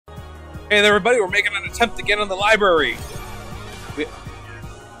Hey there, everybody, we're making an attempt to get in the library.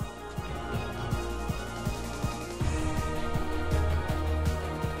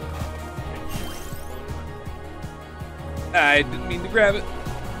 I didn't mean to grab it.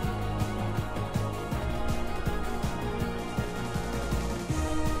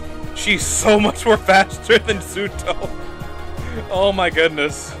 She's so much more faster than Suto. Oh my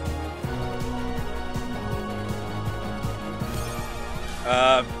goodness.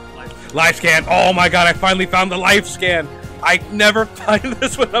 Life scan. Oh my god, I finally found the life scan. I never find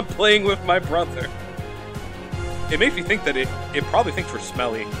this when I'm playing with my brother. It makes me think that it probably thinks we're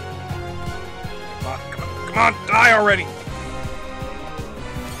smelly. Come on, die already.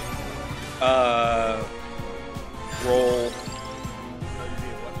 Roll.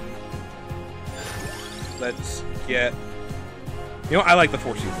 Let's get... You know, I like the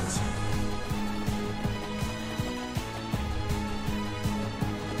Four Seasons.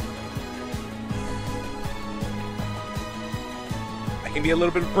 I can be a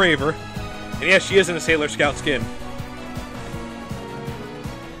little bit braver. And yes, she is in a Sailor Scout skin.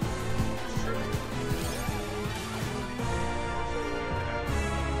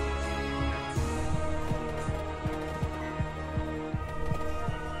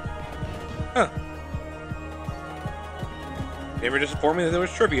 Huh. They were just informing me that there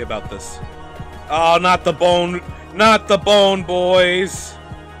was trivia about this. Oh, not the bone. Not the bone, boys.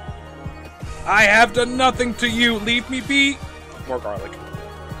 I have done nothing to you. Leave me be. More garlic.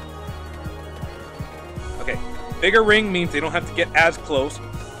 Okay. Bigger ring means they don't have to get as close.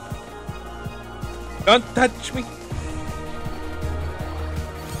 Don't touch me.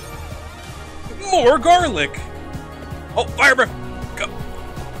 More garlic. Oh, fire breath. Go.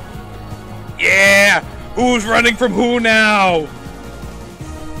 Yeah. Who's running from who now?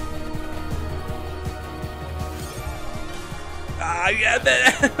 Ah, yeah,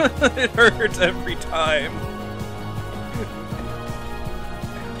 it hurts every time.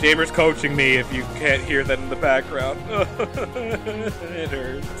 Jamer's coaching me if you can't hear that in the background. It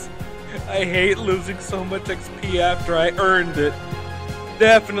hurts. I hate losing so much XP after I earned it.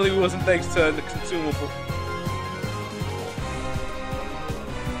 Definitely wasn't thanks to the consumable.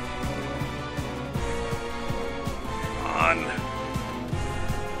 Come on.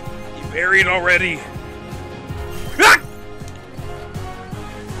 You buried already. Ah!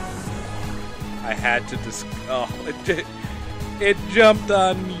 I had to oh, it jumped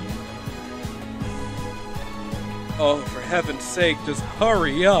on me. Oh, for heaven's sake, just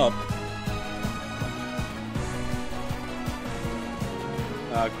hurry up.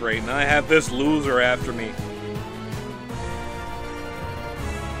 Ah, great. Now I have this loser after me.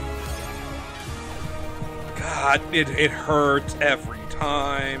 God, it hurts every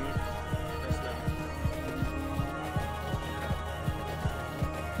time.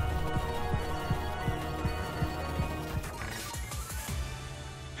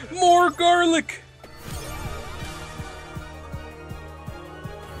 More garlic!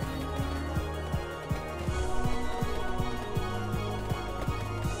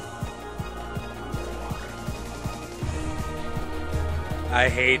 I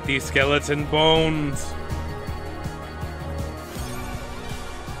hate these skeleton bones.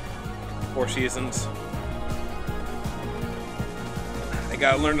 Four Seasons. I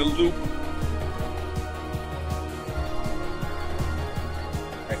gotta learn to loop.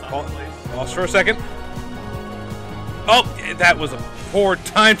 Pause for a second. Oh, that was a poor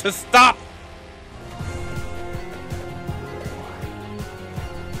time to stop.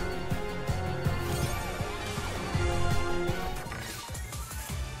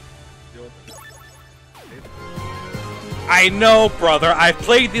 I know, brother. I've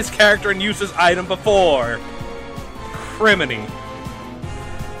played this character and used this item before. Criminy.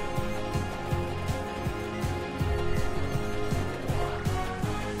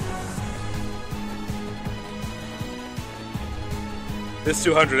 This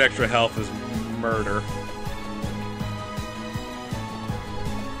 200 extra health is murder.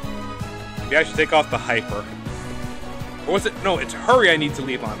 Maybe I should take off the hyper. Or was it? No, it's hurry I need to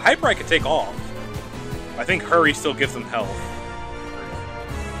leave on. Hyper I could take off. I think hurry still gives them health.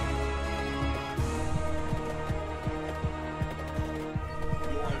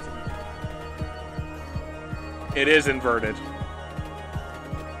 It is inverted.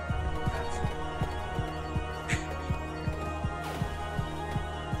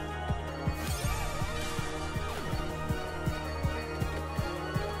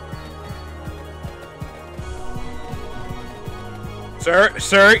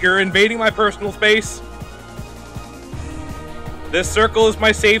 Sir, you're invading my personal space. This circle is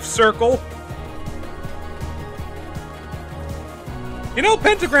my safe circle. You You know,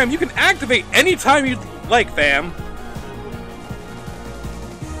 Pentagram, you can activate anytime you like, fam.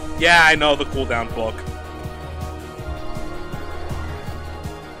 Yeah, I know the cooldown book.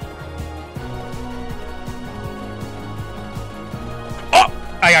 Oh!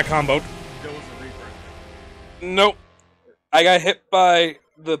 I got comboed. Nope. I got hit by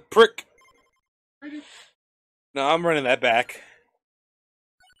the prick. No, I'm running that back.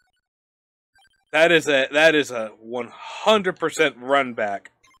 That is a 100% run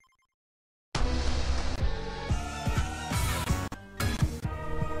back.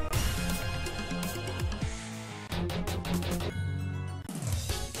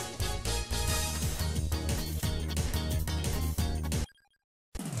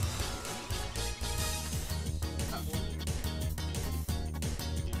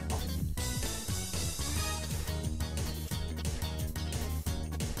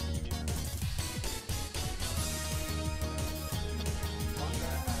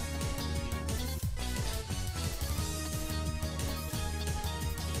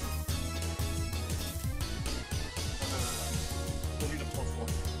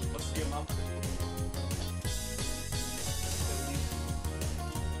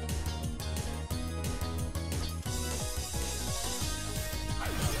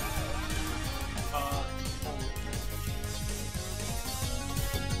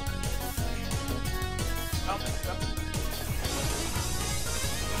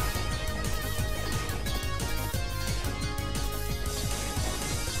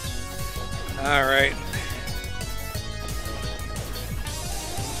 All right.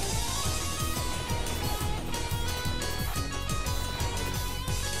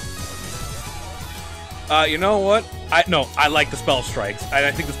 You know what? I like the spell strikes.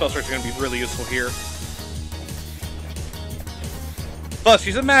 I think the spell strikes are going to be really useful here. Plus,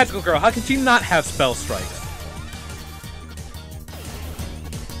 she's a magical girl. How can she not have spell strikes?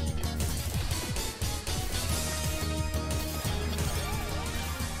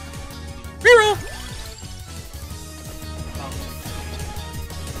 Reroll!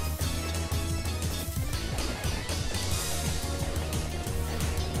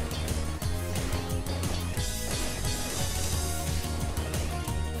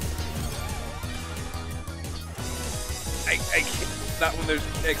 I can't. Not when there's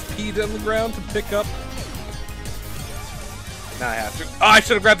XP on the ground to pick up. Now I have to. Oh, I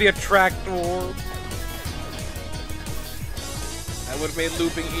should have grabbed the attract orb. That would have made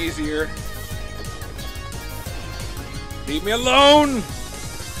looping easier. Leave me alone!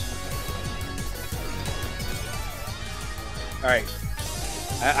 Alright.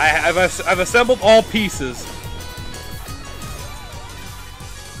 I've assembled all pieces.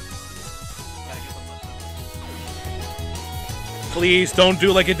 Please don't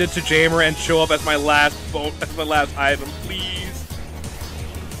do like it did to Jamer and show up as my last item, please.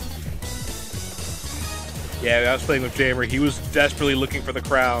 Yeah, I was playing with Jamer. He was desperately looking for the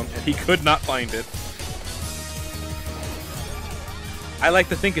crown, and he could not find it. I like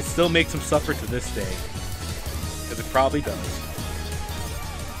to think it still makes him suffer to this day. Because it probably does.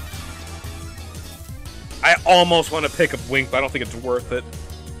 I almost want to pick up Wink, but I don't think it's worth it.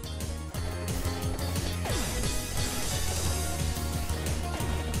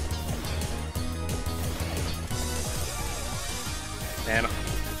 Man.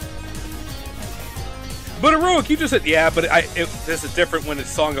 But Heroic, you just said, yeah, but this is different when it's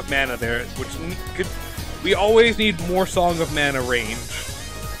Song of Mana there, which could... We always need more Song of Mana range.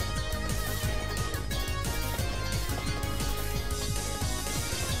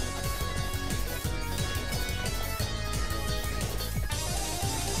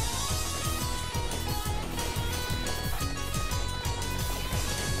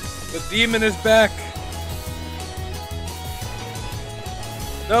 The demon is back.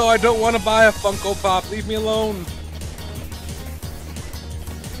 No, I don't want to buy a Funko Pop. Leave me alone.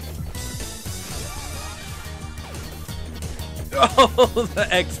 Oh, the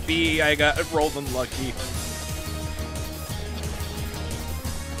XP I got rolled unlucky.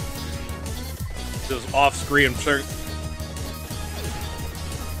 Those off-screen shirt.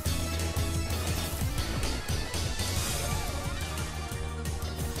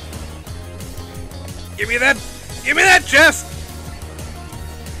 Give me that! Give me that chest!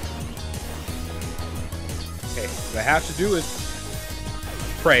 Okay, what I have to do is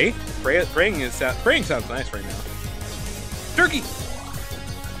pray. Praying sounds nice right now. Turkey!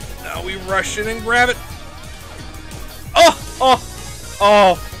 Now we rush in and grab it. Oh,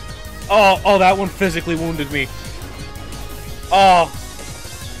 that one physically wounded me. Oh,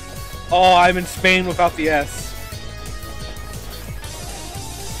 I'm in Spain without the S.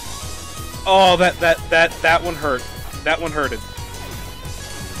 Oh, that one hurt. That one hurted.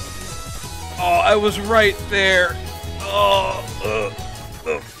 Oh, I was right there. Oh,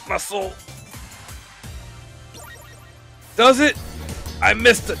 my soul. Does it? I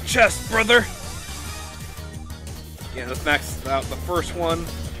missed the chest, brother. Yeah, let's max out the first one.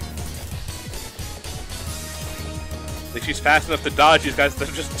 At least she's fast enough to dodge these guys. They're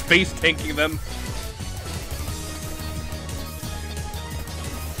just face tanking them.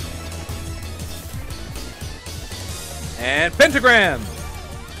 And pentagram.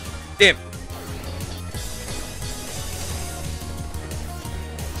 Damn.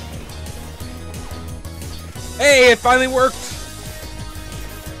 Hey, it finally worked.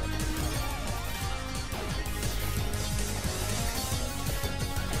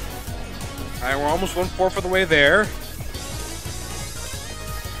 Alright, we're almost 1/4 of the way there.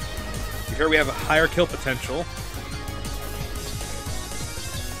 Here we have a higher kill potential.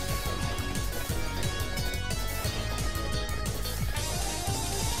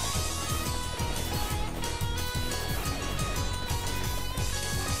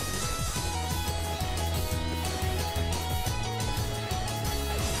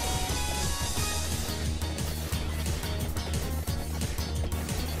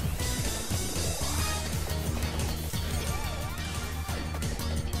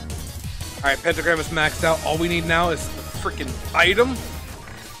 Alright, pentagram is maxed out. All we need now is the freaking item.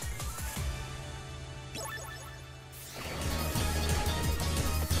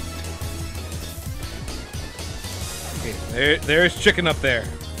 Okay, there's chicken up there.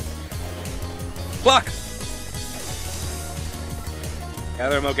 Block!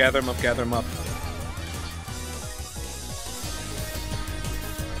 Gather him up, gather him up, gather him up.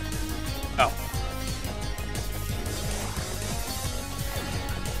 Oh.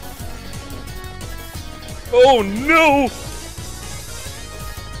 Oh no!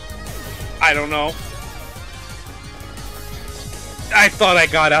 I don't know. I thought I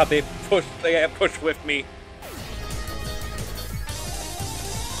got out. They pushed with me.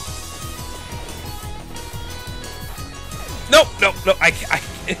 No,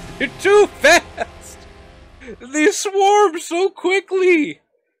 they're too fast. They swarm so quickly.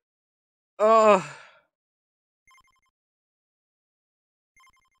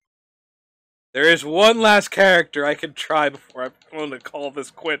 There is one last character I can try before I'm going to call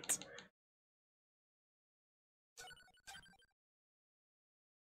this quit.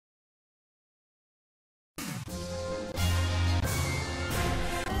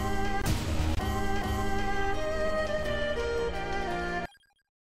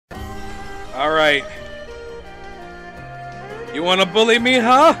 Alright. You wanna bully me,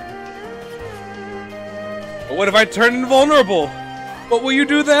 huh? But what if I turn invulnerable? What will you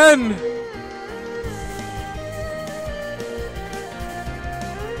do then?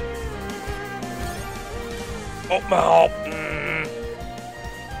 Oh,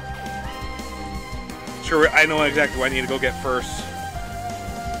 Sure, I know exactly what I need to go get first.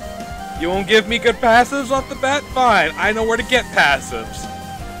 You won't give me good passives off the bat? Fine, I know where to get passives.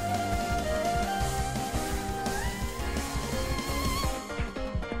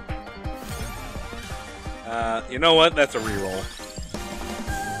 You know what? That's a reroll.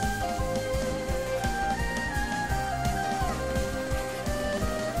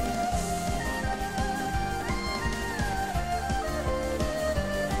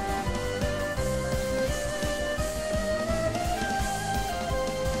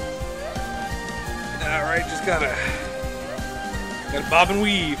 Alright, just gotta bob and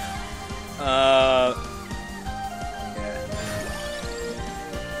weave. Yeah.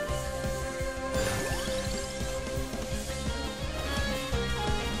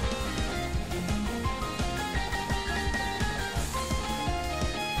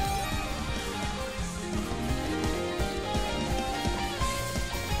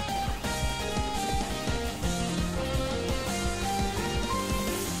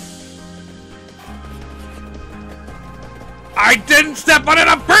 I didn't step on it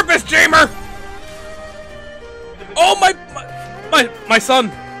on purpose, Jamer! Oh, my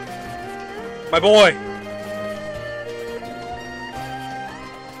son! My boy!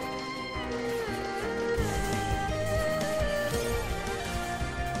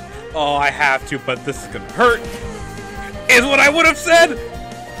 Oh, I have to, but this is gonna hurt. Is what I would have said!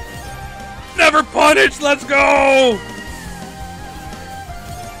 Never punish, let's go!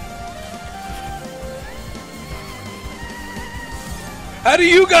 How do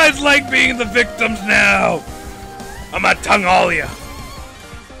you guys like being the victims now? I'm gonna tongue all ya.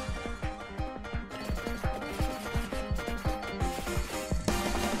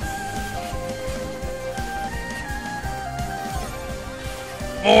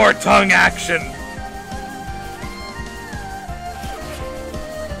 More tongue action.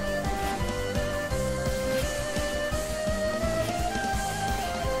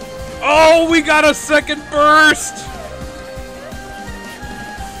 Oh, we got a second burst!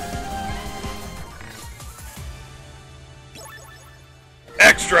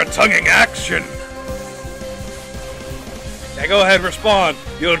 Extra tonguing action! Yeah, go ahead, respond.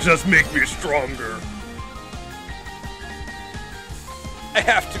 You'll just make me stronger. I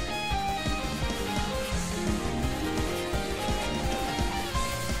have to.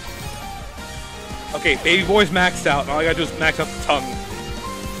 Okay, baby boy's maxed out, and all I gotta do is max out the tongue.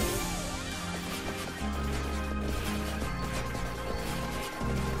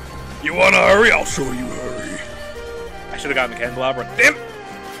 You wanna hurry? I'll show you hurry. I should've gotten the candelabra. Damn it!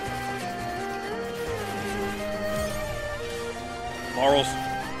 Morals.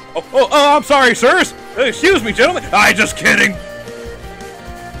 Oh, I'm sorry, sirs! Excuse me, gentlemen! I'm just kidding!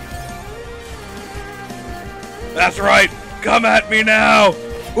 That's right! Come at me now!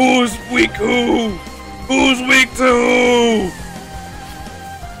 Who's weak who? Who's weak to who?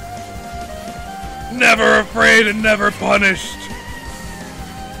 Never afraid and never punished!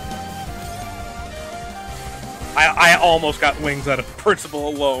 I almost got wings out of principle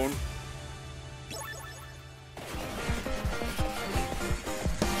alone.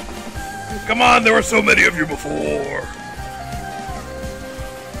 Come on, there were so many of you before.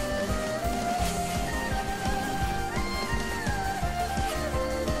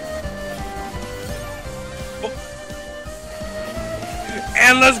 Oh.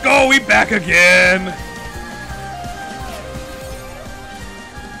 And let's go, we back again.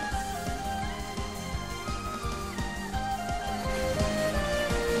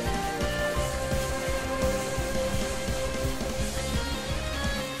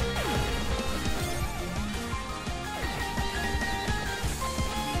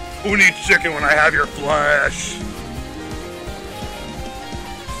 Who needs chicken when I have your flesh?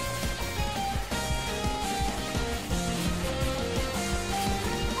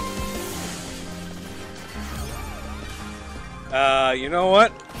 You know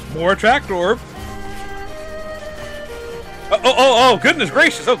what? More attract orb. Oh, goodness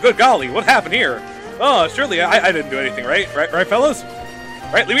gracious. Oh, good golly. What happened here? Oh, surely I didn't do anything, right? Right, fellas?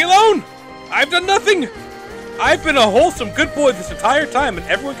 Right, leave me alone! I've done nothing! I've been a wholesome good boy this entire time, and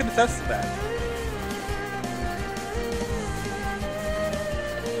everyone can attest to that.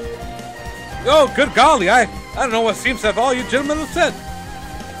 Oh, good golly, I don't know what seems to have all you gentlemen upset.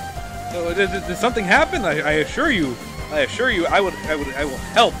 So, did something happen? I assure you, I will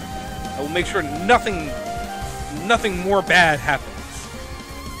help. I will make sure nothing more bad happens.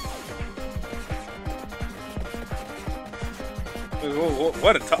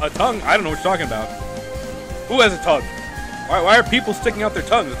 What, a tongue? I don't know what you're talking about. Who has a tongue? Why are people sticking out their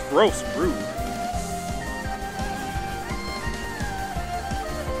tongues? It's gross and rude.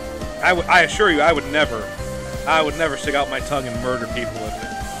 I assure you, I would never stick out my tongue and murder people with it.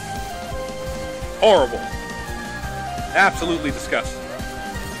 Horrible. Absolutely disgusting.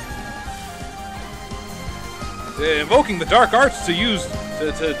 Invoking the dark arts to use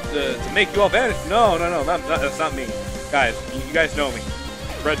to make you all vanish. No, that's not me. Guys, you guys know me.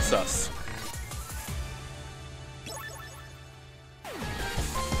 Red sus.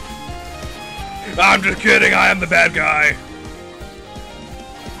 I'm just kidding, I am the bad guy.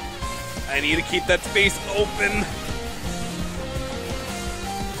 I need to keep that space open.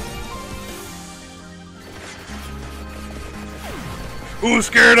 Who's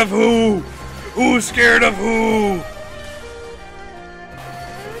scared of who? Who's scared of who?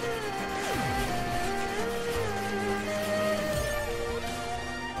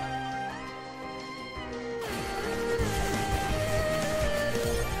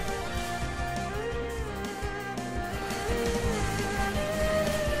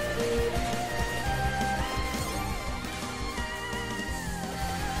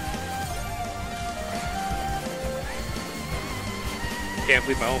 I can't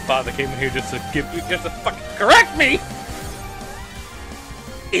believe my own father came in here just to fucking correct me!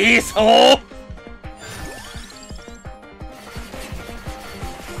 Asshole!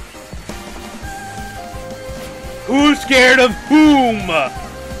 Who's scared of whom?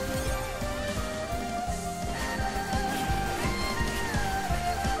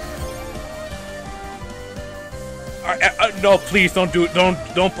 No, please don't do it.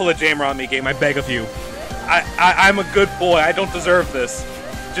 Don't pull a jammer on me, game. I beg of you. I'm a good boy. I don't deserve this.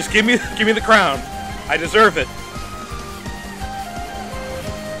 Just give me the crown. I deserve it.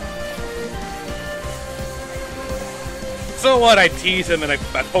 So what? I tease him and I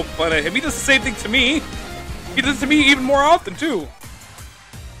poke fun at him. He does the same thing to me. He does it to me even more often too.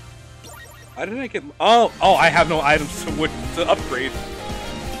 Why didn't I get? Oh! I have no items to upgrade.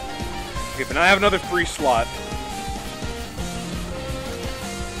 Okay, but now I have another free slot.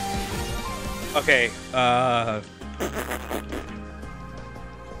 Okay, I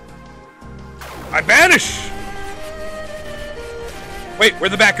banish! Wait,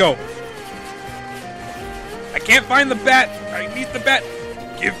 where'd the bat go? I can't find the bat! I need the bat!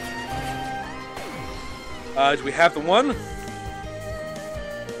 Give... do we have the one?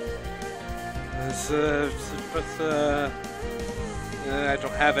 I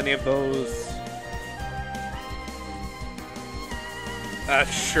don't have any of those.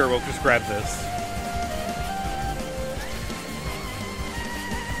 Sure, we'll just grab this.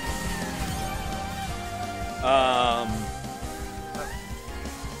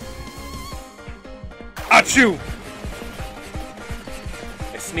 Achoo!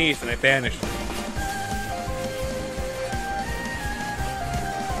 I sneezed and I banished.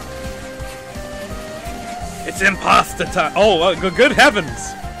 It's imposter time. Oh, good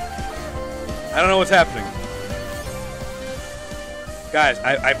heavens! I don't know what's happening. Guys,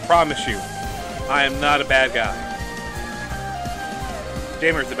 I promise you, I am not a bad guy.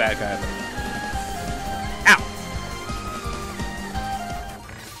 Damer's the bad guy, though. Ow!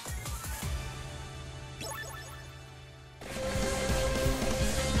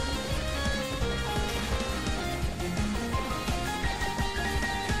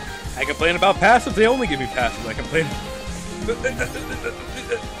 I complain about passives, they only give me passives. I complain...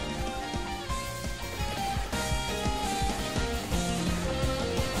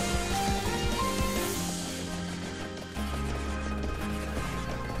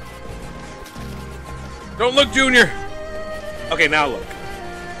 Don't look, Junior! Okay, now look.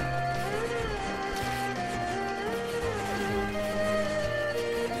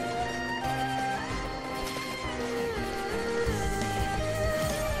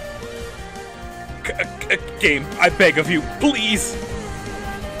 Game, I beg of you, please!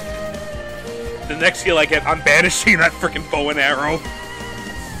 The next heal I get, I'm banishing that freaking bow and arrow.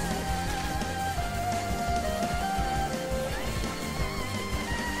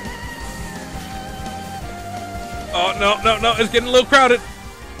 Oh, no, it's getting a little crowded.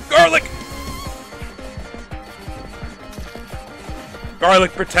 Garlic!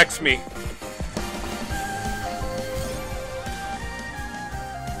 Garlic protects me.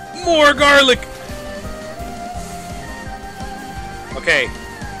 More garlic! Okay,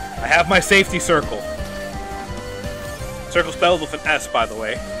 I have my safety circle. Circle spelled with an S, by the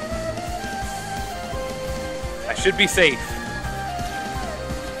way. I should be safe.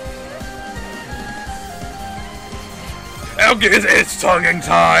 It's tonguing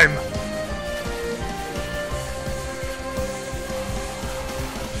time!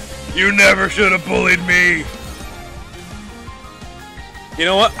 You never should have bullied me! You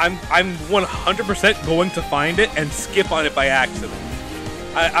know what? I'm 100% going to find it and skip on it by accident.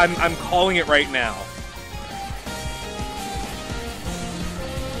 I'm calling it right now.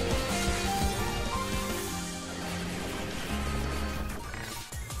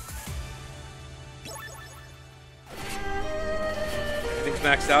 Everything's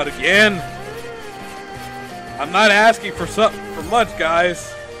maxed out again. I'm not asking for much,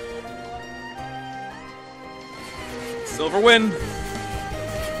 guys. Silver win.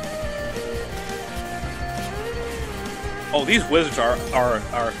 Oh, these wizards are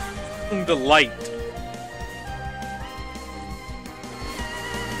a delight.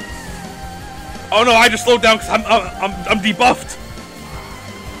 Oh no, I just slowed down because I'm debuffed.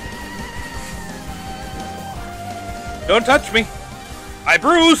 Don't touch me. I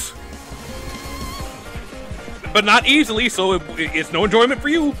bruise, but not easily, so it's no enjoyment for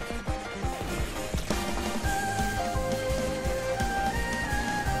you.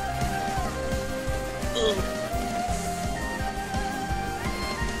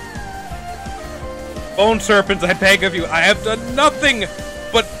 Bone serpents, I beg of you. I have done nothing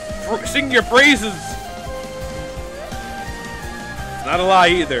but sing your praises. It's not a lie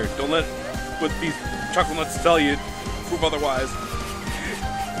either. Don't let what these chuckle nuts tell you prove otherwise.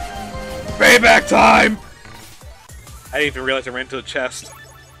 Payback time! I didn't even realize I ran into the chest.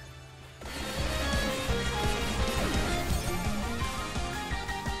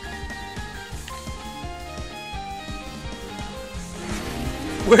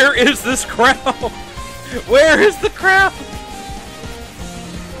 Where is this crown? Where is the crown?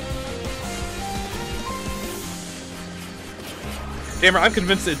 Damer, I'm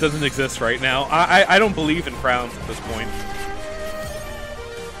convinced it doesn't exist right now. I don't believe in crowns at this point.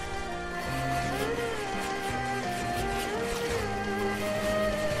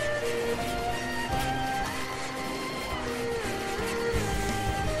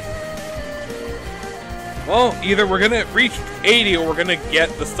 Well, either we're gonna reach 80 or we're gonna get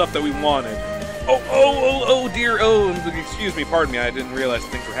the stuff that we wanted. Oh dear, excuse me, pardon me, I didn't realize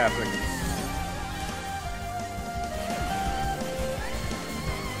things were happening.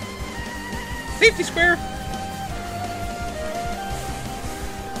 Safety square!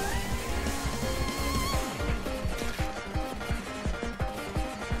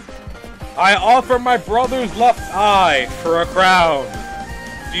 I offer my brother's left eye for a crown.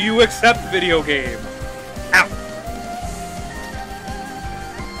 Do you accept, video game? Ow!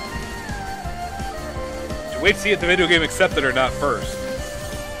 Should wait to see if the video game accepted or not first.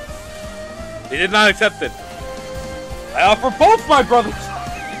 They did not accept it. I offer both my brothers.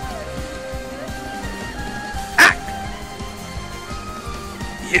 Ah!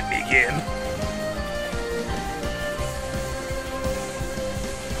 Hit me again.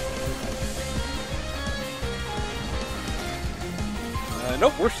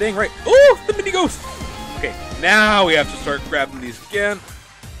 Nope, we're staying right. Oh, the mini ghost. Okay, now we have to start grabbing these again.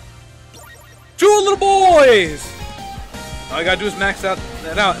 2 little boys. All I gotta do is max that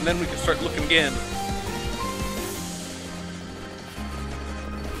out, and then we can start looking again.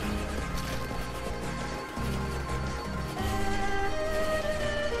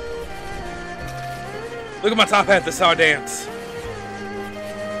 Look at my top hat. This is how I dance.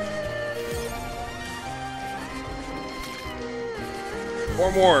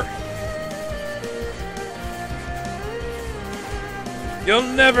 Or more. You'll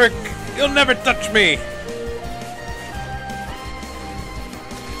never touch me.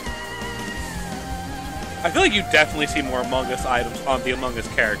 I feel like you definitely see more Among Us items on the Among Us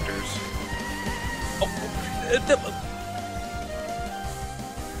characters.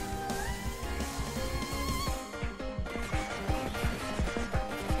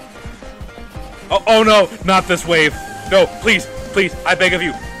 Oh no, not this wave. No, please. Please, I beg of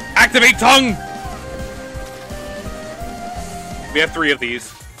you, activate tongue! We have 3 of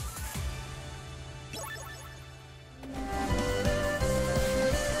these.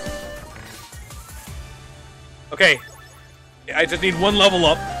 Okay, I just need 1 level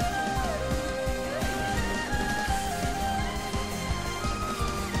up.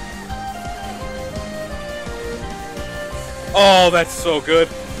 Oh, that's so good.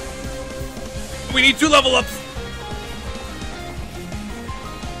 We need 2 level ups.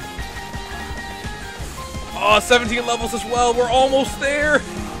 Oh, 17 levels as well. We're almost there.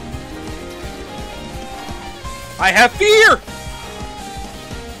 I have fear.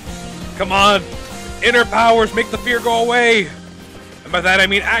 Come on. Inner powers make the fear go away. And by that I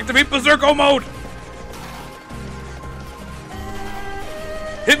mean activate Berserko mode.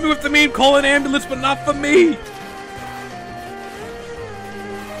 Hit me with the meme, call an ambulance, but not for me.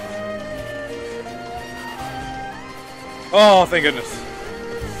 Oh, thank goodness.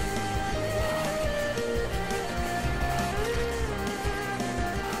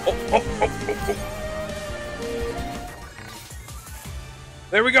 Oh.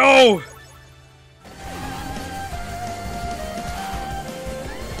 There we go!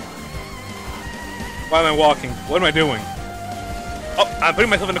 Why am I walking? What am I doing? Oh, I'm putting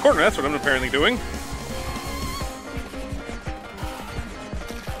myself in the corner. That's what I'm apparently doing.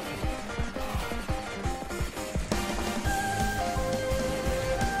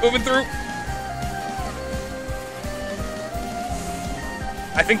 Moving through.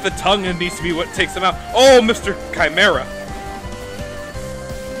 I think the tongue needs to be what takes them out. Oh, Mr. Chimera.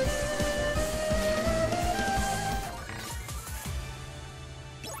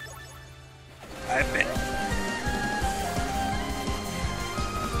 I admit.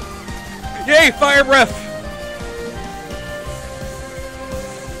 Yay, fire breath!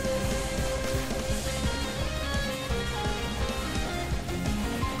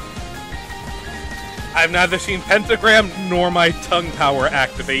 I've neither seen Pentagram nor my tongue power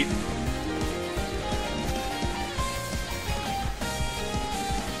activate.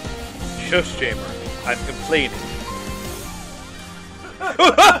 Shush, Jamer. I'm complaining.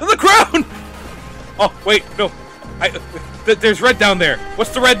 The crown! Oh, wait, no. There's red down there.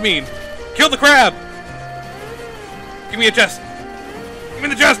 What's the red mean? Kill the crab! Give me a chest. Give me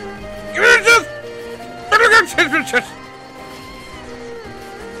the chest! Give me the chest! Give me the chest!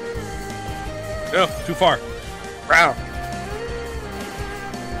 No, too far. Crown.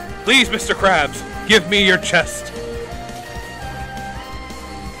 Please, Mr. Krabs, give me your chest.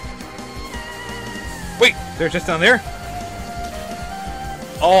 Wait, there's just down there?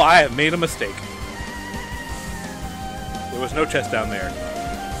 Oh, I have made a mistake. There was no chest down there.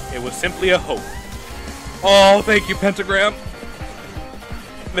 It was simply a hope. Oh, thank you, Pentagram.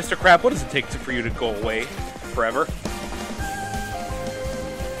 Mr. Crab, what does it take for you to go away forever?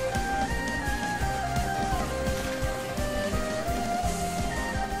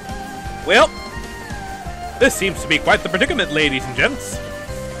 Well, this seems to be quite the predicament, ladies and gents.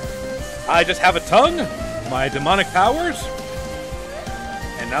 I just have a tongue, my demonic powers,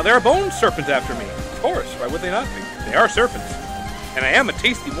 and now there are bone serpents after me. Of course, why would they not be? They are serpents. And I am a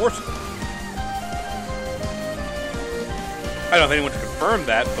tasty morsel. I don't know if anyone can confirm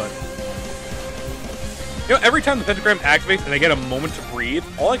that, but... You know, every time the pentagram activates and I get a moment to breathe,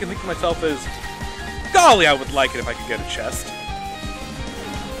 all I can think to myself is, golly, I would like it if I could get a chest.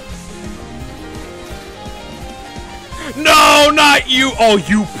 No, not you! Oh,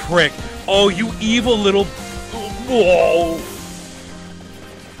 you prick! Oh, you evil little... Whoa!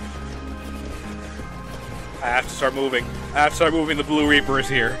 I have to start moving. I have to start moving. The Blue Reaper is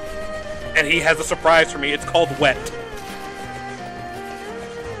here. And he has a surprise for me. It's called Wet.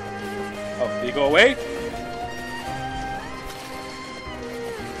 Oh, did he go away?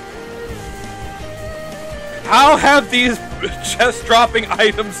 How have these chest-dropping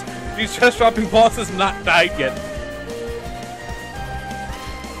items, these chest-dropping bosses not died yet?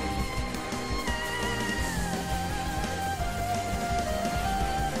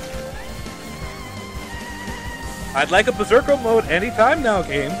 I'd like a Berserker mode anytime now,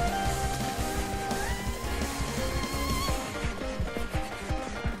 game.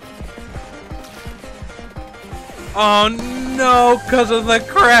 Oh no, because of the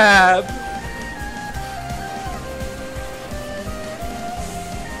crab!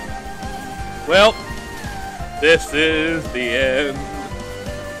 Well, this is the end.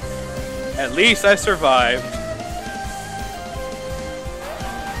 At least I survived.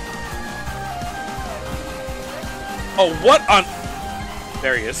 Oh, what on...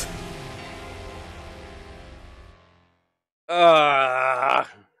 There he is.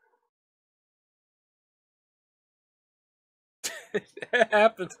 It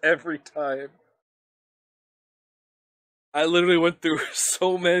happens every time. I literally went through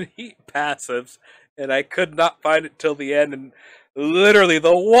so many passives, and I could not find it till the end, and literally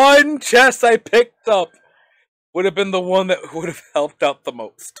the one chest I picked up would have been the one that would have helped out the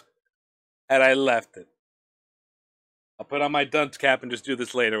most. And I left it. I'll put on my dunce cap and just do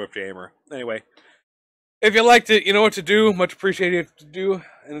this later with Jamer. Anyway, if you liked it, you know what to do. Much appreciated to do.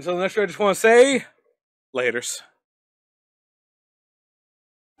 And until the next show, I just want to say, laters.